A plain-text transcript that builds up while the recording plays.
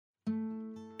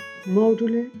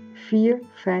module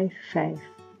 455.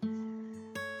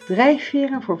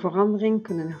 Drijfveren voor verandering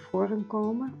kunnen naar voren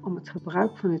komen om het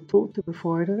gebruik van de tool te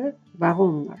bevorderen,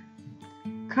 waaronder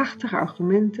krachtige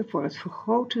argumenten voor het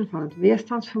vergroten van het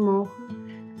weerstandsvermogen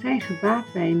zijn gebaat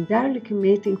bij een duidelijke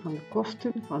meting van de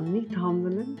kosten van niet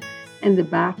handelen en de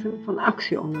baten van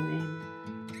actie ondernemen.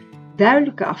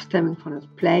 Duidelijke afstemming van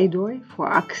het pleidooi voor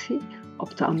actie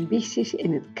op de ambities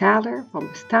in het kader van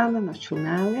bestaande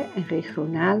nationale en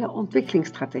regionale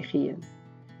ontwikkelingsstrategieën.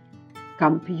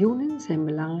 Kampioenen zijn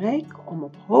belangrijk om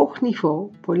op hoog niveau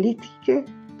politieke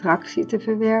tractie te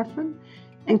verwerven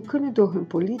en kunnen door hun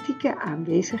politieke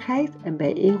aanwezigheid en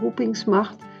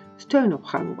bijeenroepingsmacht steun op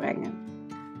gang brengen.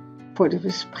 Voor de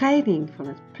verspreiding van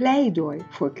het pleidooi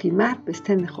voor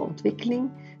klimaatbestendige ontwikkeling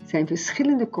zijn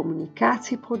verschillende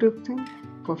communicatieproducten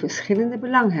voor verschillende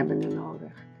belanghebbenden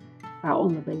nodig,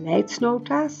 waaronder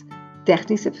beleidsnota's,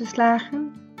 technische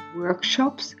verslagen,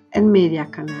 workshops en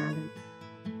mediakanalen.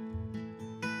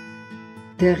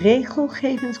 De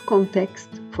regelgevingscontext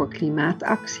voor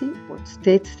klimaatactie wordt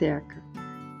steeds sterker.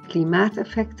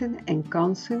 Klimaateffecten en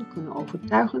kansen kunnen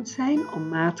overtuigend zijn om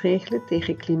maatregelen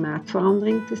tegen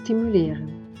klimaatverandering te stimuleren.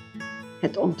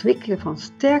 Het ontwikkelen van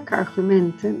sterke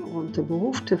argumenten rond de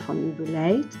behoeften van uw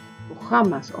beleid,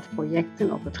 programma's of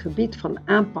projecten op het gebied van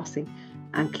aanpassing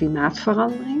aan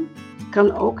klimaatverandering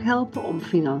kan ook helpen om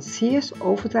financiers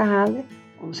over te halen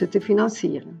om ze te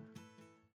financieren.